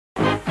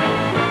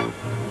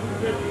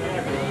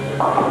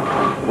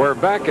We're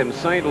back in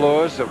St.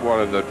 Louis at one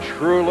of the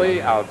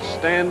truly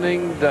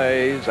outstanding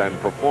days and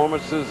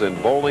performances in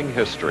bowling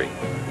history.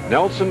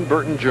 Nelson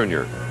Burton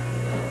Jr.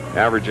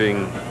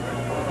 averaging,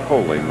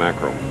 holy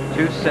mackerel,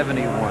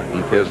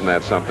 271. Isn't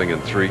that something, in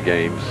 3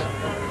 games?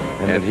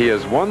 And he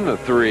has won the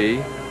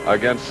 3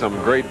 against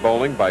some great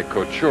bowling by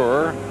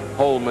Couture,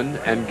 Holman,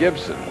 and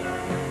Gibson,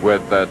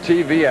 with the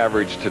TV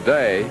average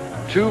today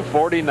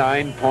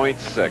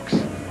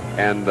 249.6.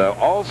 And the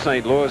All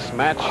St. Louis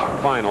match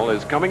final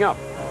is coming up.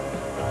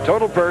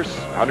 Total purse,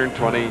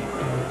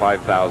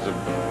 $125,000.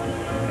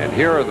 And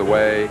here are the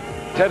way.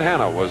 Ted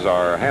Hanna's was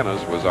our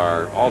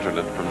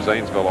alternate from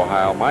Zanesville,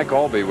 Ohio. Mike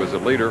Albee was the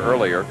leader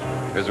earlier.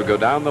 As we go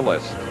down the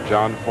list,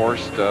 John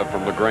Forst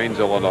from LaGrange,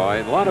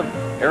 Illinois. A lot of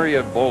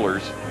area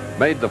bowlers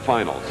made the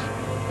finals.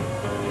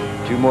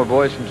 2 more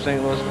boys from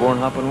St. Louis, born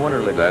Hop and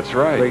Wonderlick. That's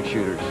right. Great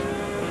shooters.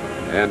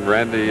 And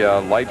Randy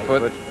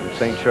Lightfoot from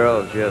St.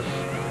 Charles, yes.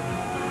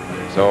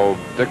 So,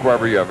 Dick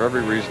Weber, you have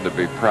every reason to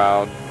be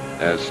proud,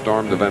 as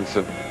Storm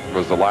DeVincent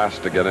was the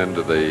last to get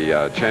into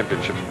the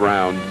championship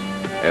round,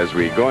 as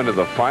we go into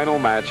the final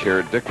match here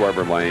at Dick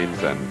Weber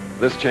Lanes. And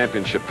this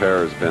championship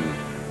pair has been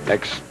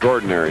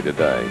extraordinary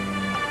today.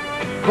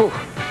 Whew.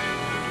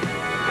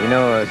 You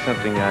know,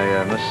 something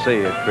I must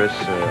say, Chris,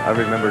 I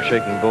remember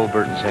shaking Bull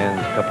Burton's hand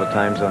a couple of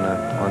times on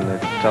the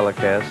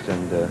telecast,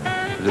 and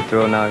there's a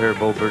thrill now here,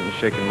 Bull Burton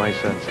shaking my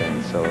son's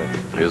hand. So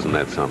isn't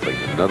that something?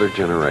 Another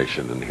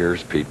generation. And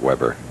here's Pete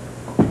Weber.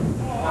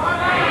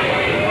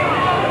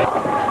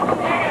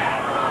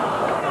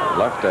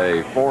 Left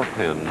a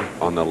 4-pin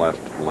on the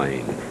left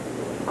lane,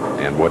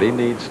 and what he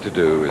needs to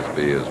do is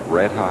be as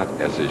red hot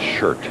as his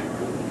shirt,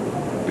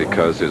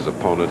 because his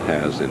opponent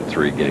has in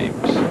 3 games.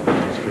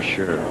 That's for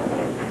sure.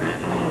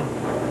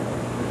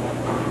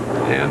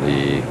 And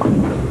he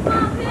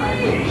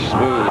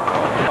smooth.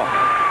 Oh,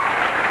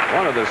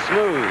 one of the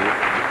smooth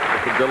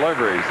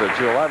deliveries that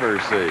you'll ever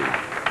see.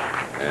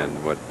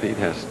 And what Pete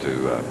has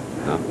to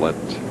not let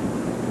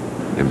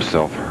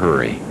himself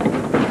hurry.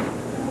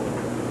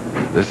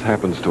 This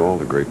happens to all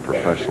the great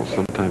professionals.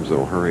 Sometimes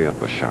they'll hurry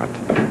up a shot.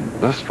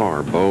 Thus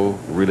far, Bo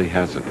really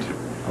hasn't.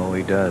 Oh,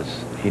 he does.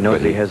 He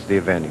knows he has the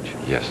advantage.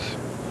 Yes.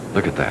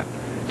 Look at that.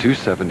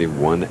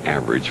 271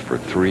 average for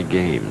 3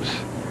 games.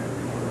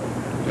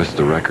 Missed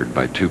the record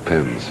by 2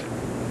 pins.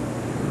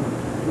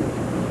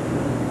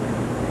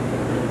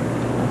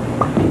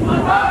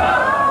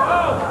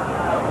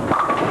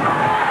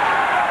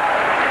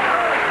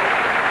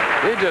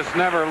 He just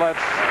never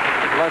lets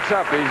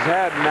up. He's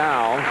had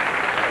now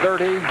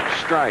 30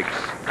 strikes.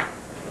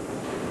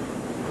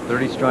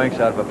 30 strikes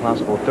out of a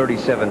possible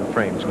 37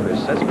 frames,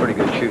 Chris. That's pretty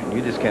good shooting.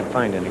 You just can't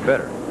find any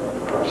better.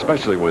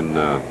 Especially when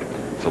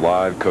it's a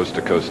live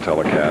coast-to-coast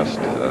telecast.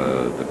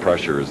 The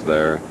pressure is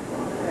there.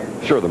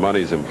 Sure, the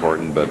money's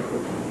important, but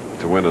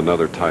to win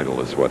another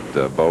title is what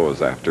Bo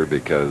is after,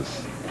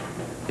 because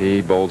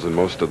he bowls in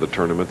most of the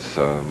tournaments,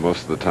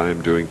 most of the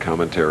time doing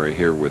commentary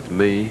here with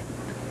me.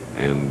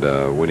 And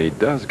when he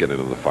does get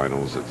into the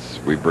finals,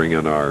 we bring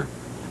in our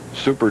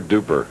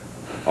super-duper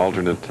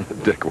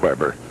alternate Dick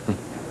Weber.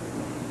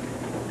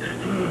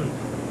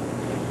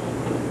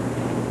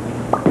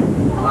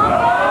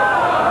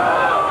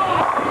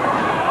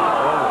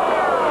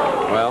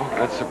 Well,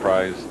 that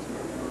surprised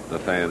the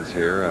fans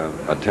here.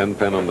 A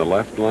 10-pin on the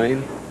left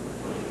lane.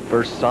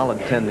 First solid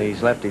 10 that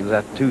he's left. He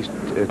left two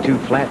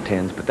flat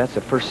 10s, but that's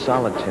the first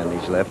solid 10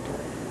 he's left.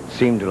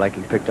 Seemed like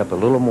he picked up a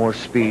little more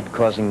speed,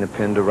 causing the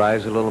pin to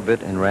rise a little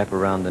bit and wrap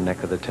around the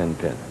neck of the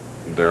 10-pin.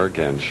 There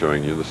again,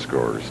 showing you the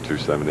scores: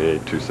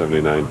 278,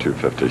 279,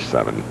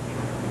 257.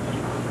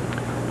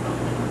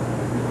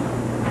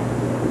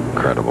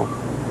 Incredible.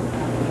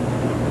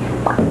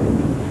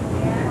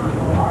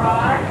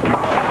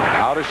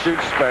 How to shoot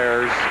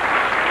spares.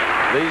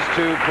 These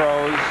 2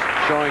 pros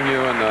showing you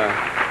in the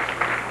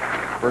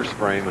first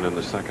frame and in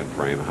the second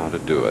frame how to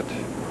do it.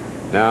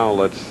 Now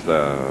let's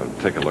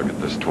take a look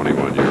at this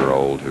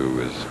 21-year-old who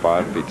is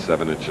 5 feet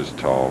 7 inches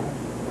tall,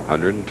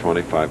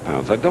 125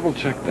 pounds. I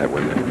double-checked that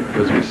with him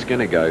because we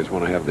skinny guys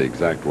want to have the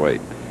exact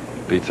weight.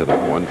 Pete's at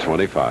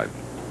 125.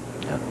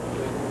 Yeah.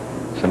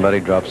 Somebody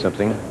dropped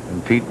something,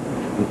 and Pete...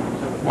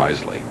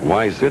 Wisely.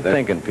 Good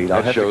thinking, Pete.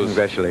 I'll have to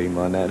congratulate him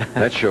on that.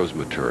 That shows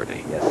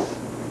maturity. Yes.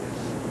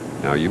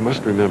 Now, you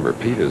must remember,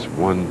 Pete has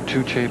won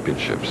 2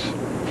 championships. And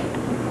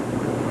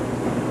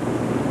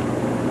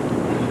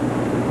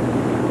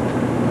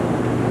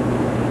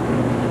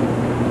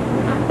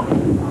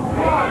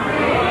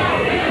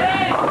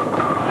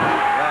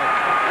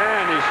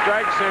he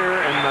strikes here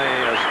in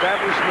the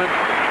establishment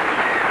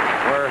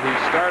where he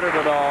started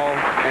it all.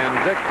 And,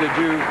 Dick, did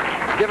you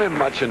give him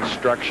much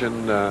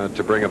instruction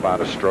to bring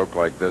about a stroke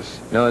like this?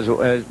 No,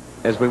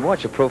 as we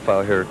watch a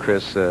profile here,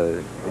 Chris,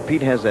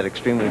 Pete has that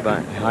extremely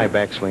high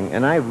backswing,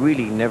 and I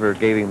really never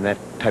gave him that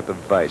type of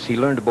advice. He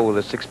learned to bowl with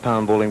a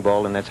 6-pound bowling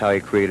ball, and that's how he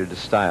created his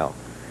style.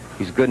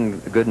 He's good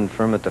and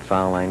firm at the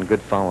foul line,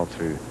 good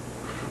follow-through.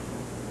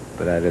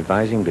 But I'd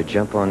advise him to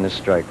jump on this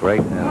strike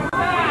right now.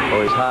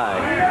 Oh, he's high.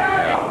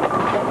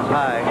 He's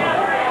high.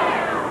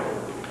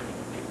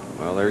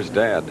 Well, Well, there's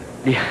Dad.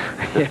 Yeah,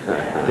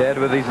 Dad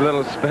with these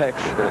little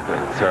specs.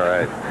 That's all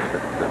right.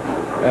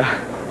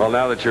 Well,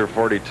 now that you're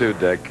 42,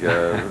 Dick,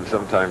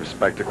 sometimes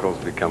spectacles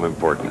become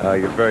important.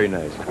 You're very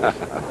nice.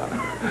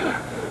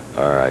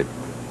 All right.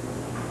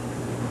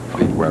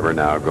 Pete Weber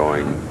now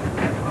going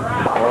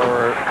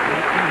for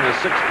the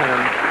 6-pin,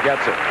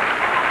 gets it.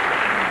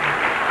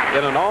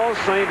 In an all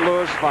St.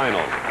 Louis final.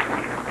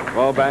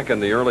 Well, back in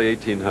the early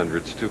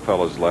 1800s, two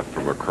fellows left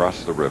from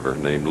across the river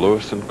named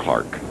Lewis and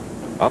Clark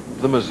up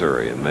the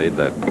Missouri and made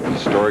that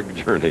historic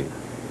journey.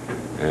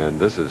 And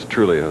this is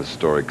truly a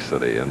historic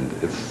city, and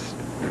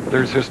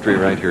there's history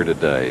right here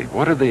today.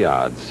 What are the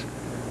odds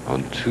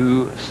on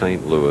two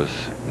St. Louis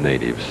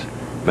natives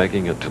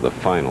making it to the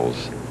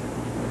finals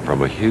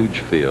from a huge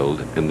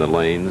field in the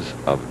lanes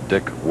of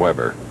Dick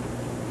Weber?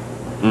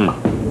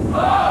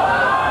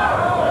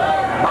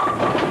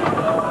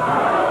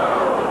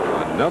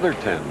 Another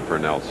 10 for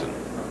Nelson.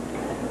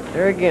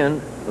 There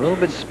again, a little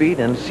bit of speed,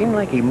 and it seemed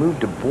like he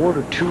moved a board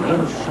or two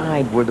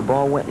inside where the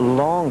ball went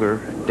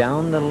longer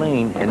down the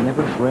lane and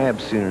never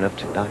grabbed soon enough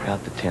to knock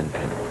out the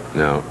 10-pin.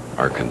 Now,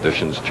 are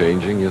conditions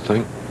changing, you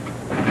think?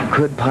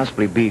 Could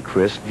possibly be,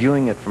 Chris.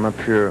 Viewing it from up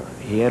here,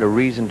 he had a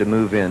reason to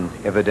move in,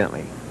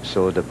 evidently.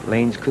 So the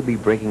lanes could be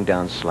breaking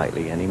down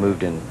slightly, and he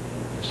moved in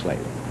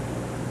slightly.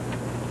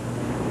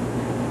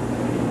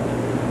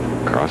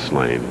 Cross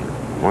lane.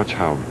 Watch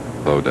how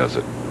Bo does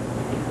it.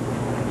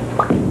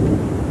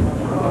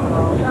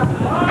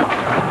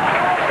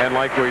 And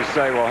like we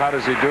say, well, how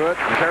does he do it?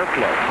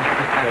 Carefully.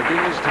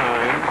 Taking his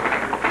time.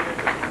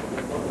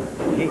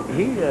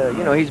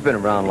 He's been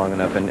around long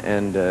enough,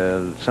 and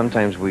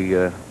sometimes we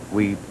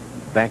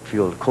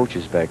backfield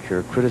coaches back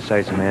here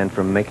criticize a man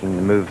for making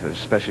the move,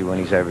 especially when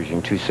he's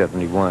averaging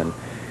 271.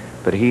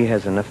 But he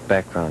has enough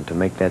background to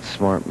make that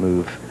smart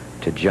move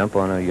to jump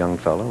on a young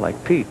fellow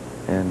like Pete,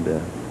 and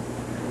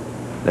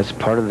that's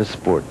part of the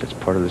sport. That's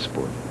part of the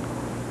sport.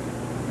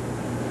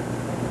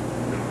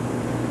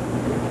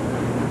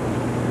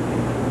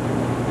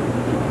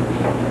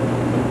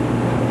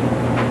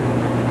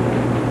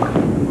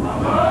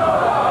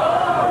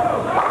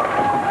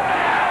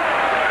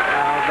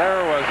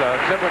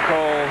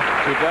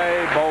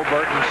 Today, Bo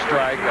Burton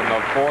strike in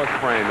the 4th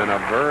frame in a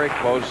very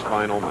close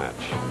final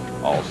match.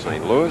 All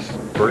St. Louis,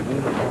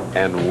 Burton,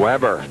 and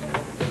Weber.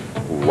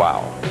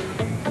 Wow.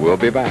 We'll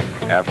be back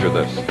after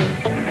this.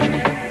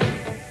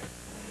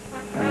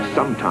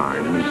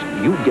 Sometimes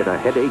you get a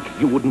headache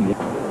you wouldn't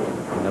want.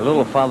 And a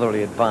little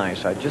fatherly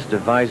advice. I just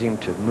advise him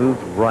to move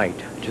right,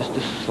 just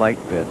a slight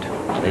bit.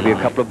 Maybe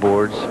a couple of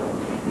boards.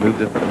 Move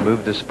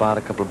the spot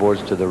a couple of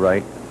boards to the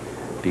right,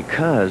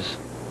 because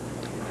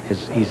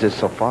he's just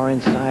so far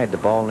inside, the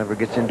ball never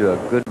gets into a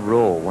good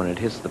roll when it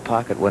hits the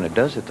pocket. When it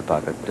does hit the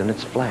pocket, then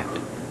it's flat.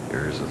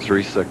 Here's a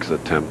 3-6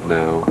 attempt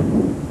now. All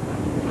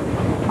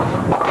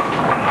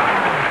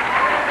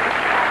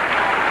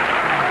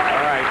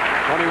right,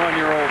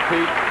 21-year-old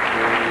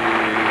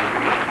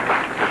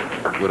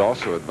Pete. We would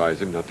also advise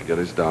him not to get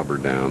his dauber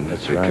down.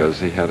 That's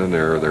because right. He had an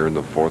error there in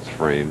the 4th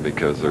frame,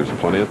 because there's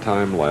plenty of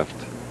time left.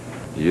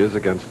 He is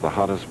against the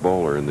hottest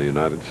bowler in the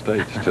United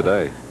States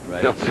today,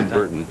 Right. Nelson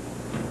Burton.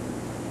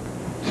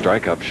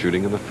 Strike up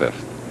shooting in the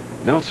 5th.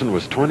 Nelson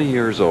was 20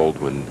 years old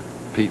when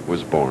Pete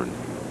was born.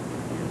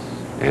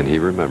 And he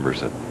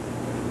remembers it.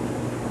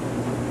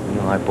 You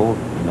know, I bowled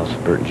Nelson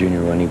Burton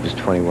Jr. when he was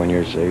 21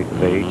 years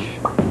of age.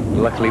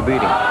 Luckily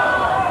beat him.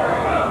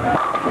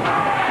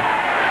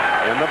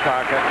 In the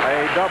pocket,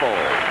 a double.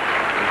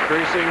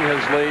 Increasing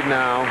his lead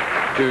now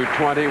to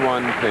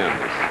 21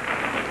 pins.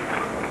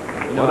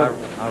 You know,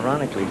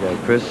 ironically,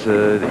 Chris,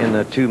 in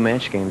the 2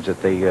 match games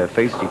that they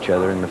faced each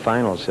other in the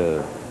finals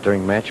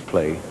during match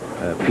play,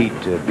 Pete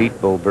beat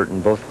Bo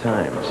Burton both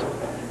times.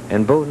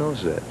 And Bo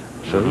knows that.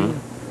 So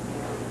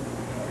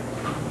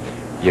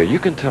yeah, you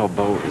can tell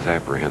Bo is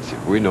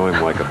apprehensive. We know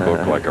him like a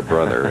book, like a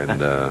brother,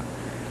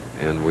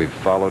 and we've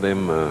followed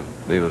him,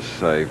 needless to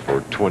say, for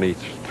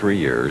 23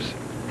 years.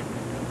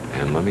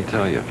 And let me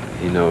tell you,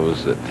 he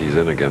knows that he's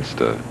in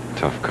against a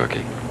tough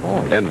cookie.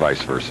 Oh, yeah. And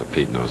vice versa.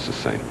 Pete knows the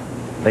same.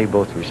 They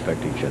both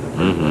respect each other.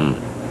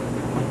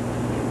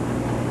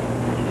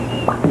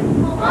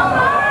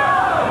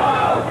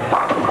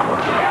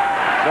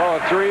 So a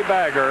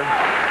 3-bagger,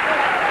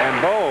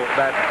 and Bo,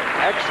 that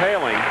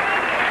exhaling,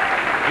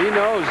 he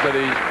knows that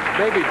he's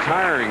maybe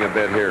tiring a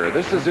bit here.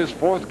 This is his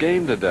 4th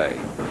game today.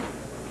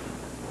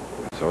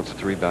 So it's a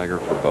 3-bagger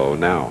for Bo.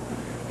 Now,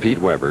 Pete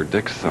Weber,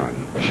 Dick's son,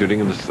 shooting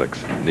in the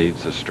 6th,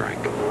 needs a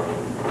strike.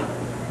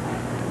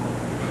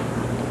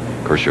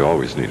 Of course, you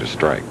always need a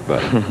strike,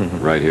 but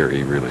right here,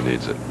 he really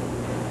needs it.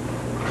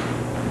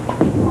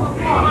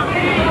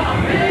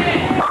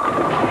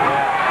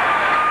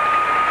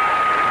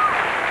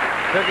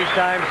 Took his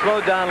time,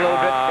 slowed down a little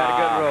bit, got a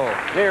good roll.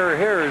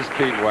 Here's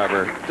Pete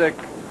Weber. Dick,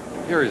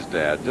 here's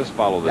Dad. Just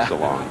follow this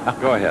along.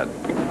 Go ahead.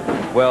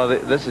 Well,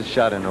 this is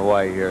shot in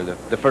Hawaii here.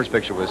 The first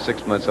picture was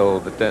 6 months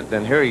old, but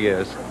then here he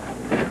is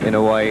in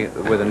Hawaii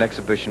with an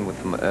exhibition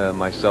with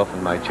myself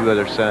and my 2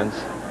 other sons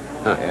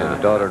and a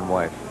daughter and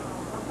wife.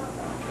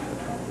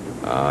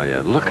 Oh,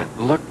 yeah.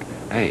 Look.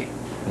 Hey,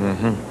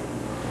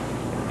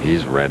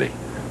 He's ready.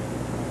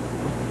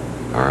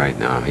 All right,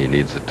 now he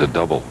needs it to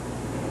double.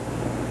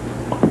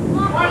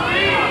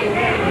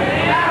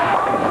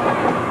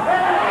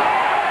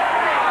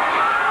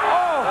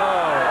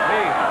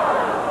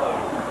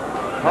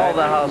 Call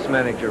the house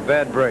manager.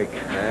 Bad break.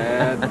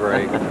 Bad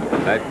break.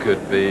 That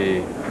could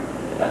be,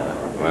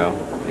 well,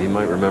 he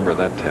might remember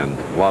that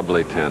 10.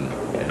 Wobbly 10.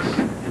 Yes.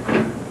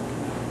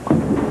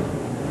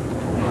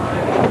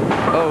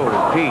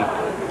 Oh,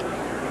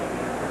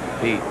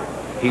 Pete.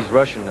 He's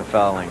rushing the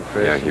fouling,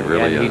 Chris. Yeah, he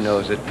really is. He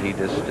knows it. He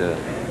just...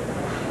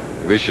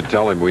 We should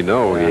tell him we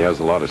know he has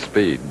a lot of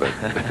speed, but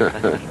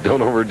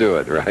don't overdo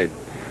it, right?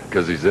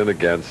 Because he's in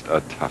against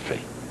a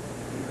toughie.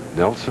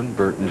 Nelson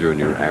Burton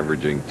Jr.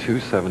 averaging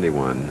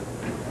 271.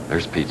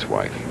 There's Pete's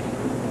wife.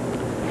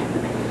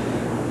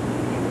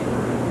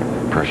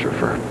 Pressure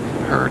for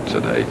her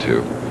today,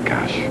 too.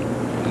 Gosh,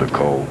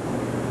 Nicole.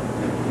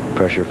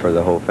 Pressure for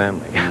the whole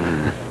family.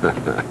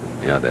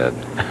 Yeah, Dad.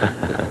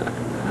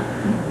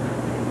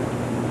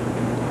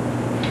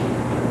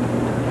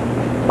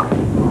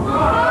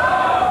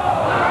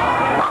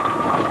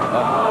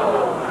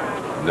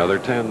 Another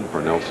 10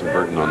 for Nelson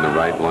Burton on the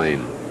right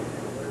lane.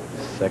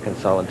 Second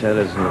solid 10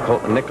 is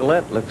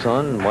Nicolette looks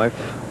on, wife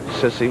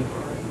Sissy.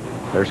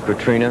 There's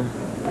Katrina.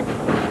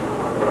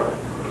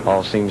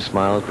 All seem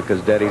smiles because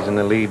Daddy's in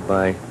the lead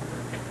by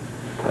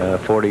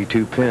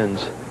 42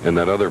 pins. And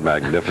that other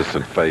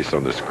magnificent face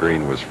on the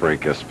screen was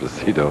Frank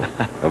Esposito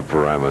of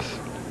Paramus,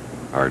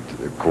 our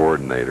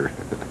coordinator.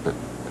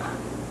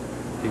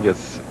 He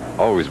gets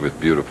always with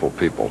beautiful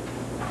people.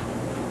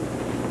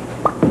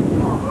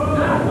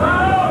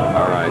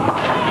 All right.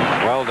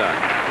 Well done.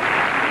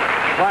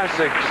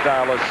 Classic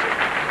stylist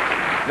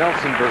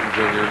Nelson Burton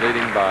Jr.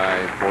 leading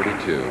by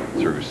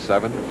 42 through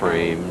 7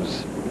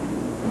 frames.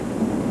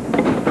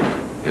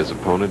 His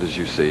opponent, as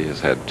you see, has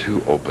had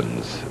 2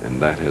 opens,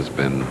 and that has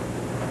been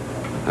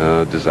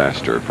a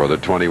disaster for the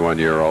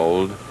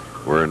 21-year-old.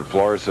 We're in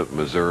Florissant,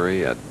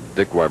 Missouri at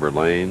Dick Weber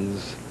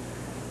Lanes.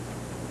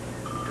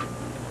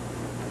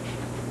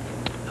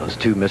 Those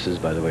 2 misses,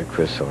 by the way,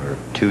 Chris, are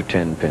 2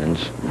 10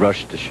 pins.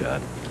 Rushed the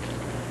shot.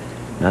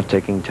 Not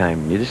taking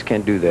time. You just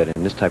can't do that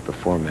in this type of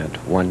format.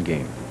 One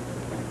game.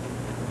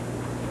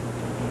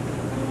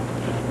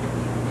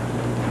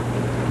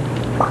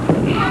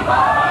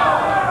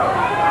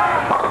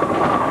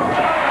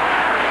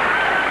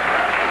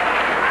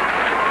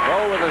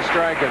 Roll with a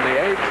strike in the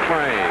 8th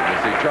frame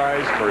as he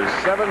tries for his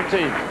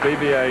 17th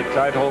PBA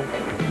title.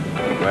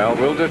 Well,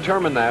 we'll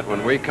determine that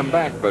when we come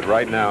back, but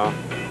right now,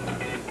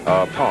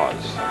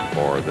 pause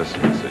for this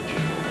message.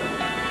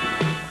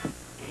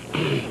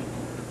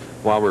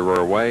 While we were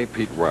away,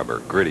 Pete Weber,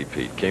 Gritty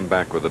Pete, came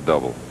back with a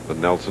double. But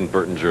Nelson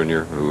Burton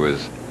Jr., who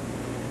is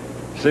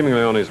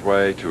seemingly on his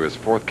way to his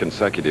 4th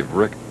consecutive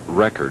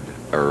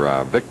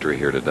victory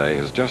here today,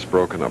 has just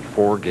broken a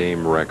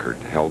 4-game record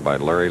held by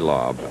Larry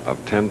Laub of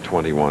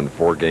 10-21,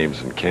 4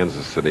 games in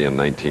Kansas City in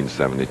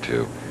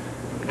 1972.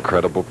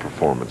 Incredible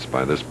performance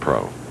by this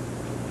pro.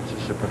 It's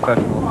just a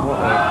professional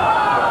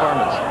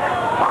performance.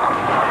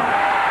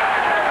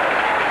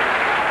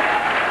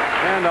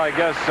 And I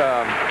guess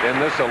in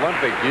this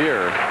Olympic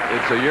year,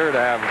 it's a year to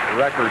have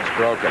records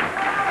broken.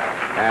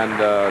 And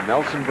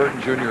Nelson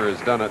Burton Jr. has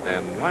done it.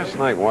 And last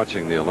night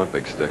watching the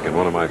Olympic stick in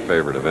one of my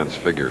favorite events,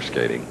 figure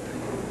skating,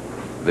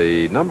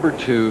 the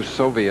 #2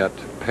 Soviet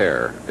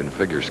pair in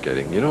figure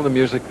skating, you know the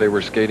music they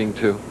were skating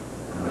to?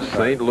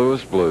 St.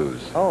 Louis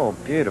Blues. Oh,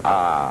 beautiful.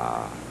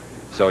 Ah.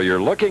 So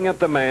you're looking at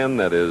the man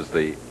that is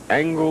the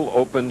Angle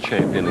Open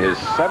champion, his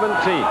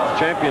 17th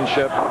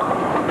championship,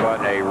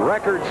 but a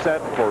record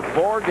set for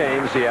 4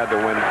 games. He had to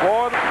win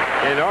 4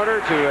 in order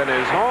to, in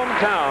his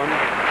hometown,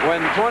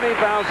 win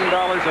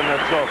 $20,000 in the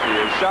trophy.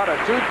 He shot a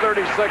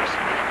 236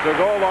 to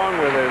go along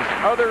with his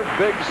other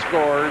big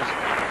scores,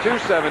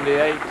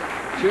 278,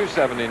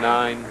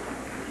 279,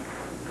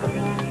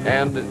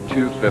 and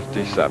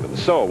 257.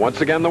 So,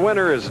 once again, the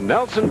winner is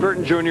Nelson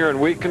Burton Jr., and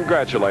we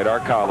congratulate our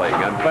colleague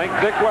and thank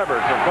Dick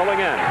Weber for filling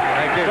in.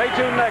 Thank you. Stay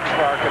tuned next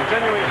for our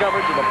continuing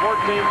coverage of the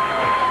 14th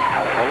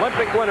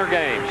Olympic Winter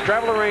Games.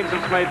 Travel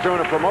arrangements made through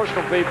a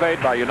promotional fee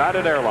paid by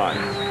United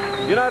Airlines.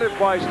 United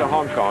flies to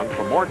Hong Kong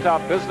from more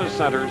top business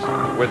centers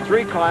with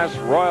 3-class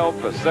Royal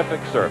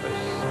Pacific service.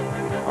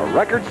 A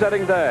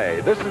record-setting day.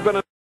 This has been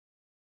a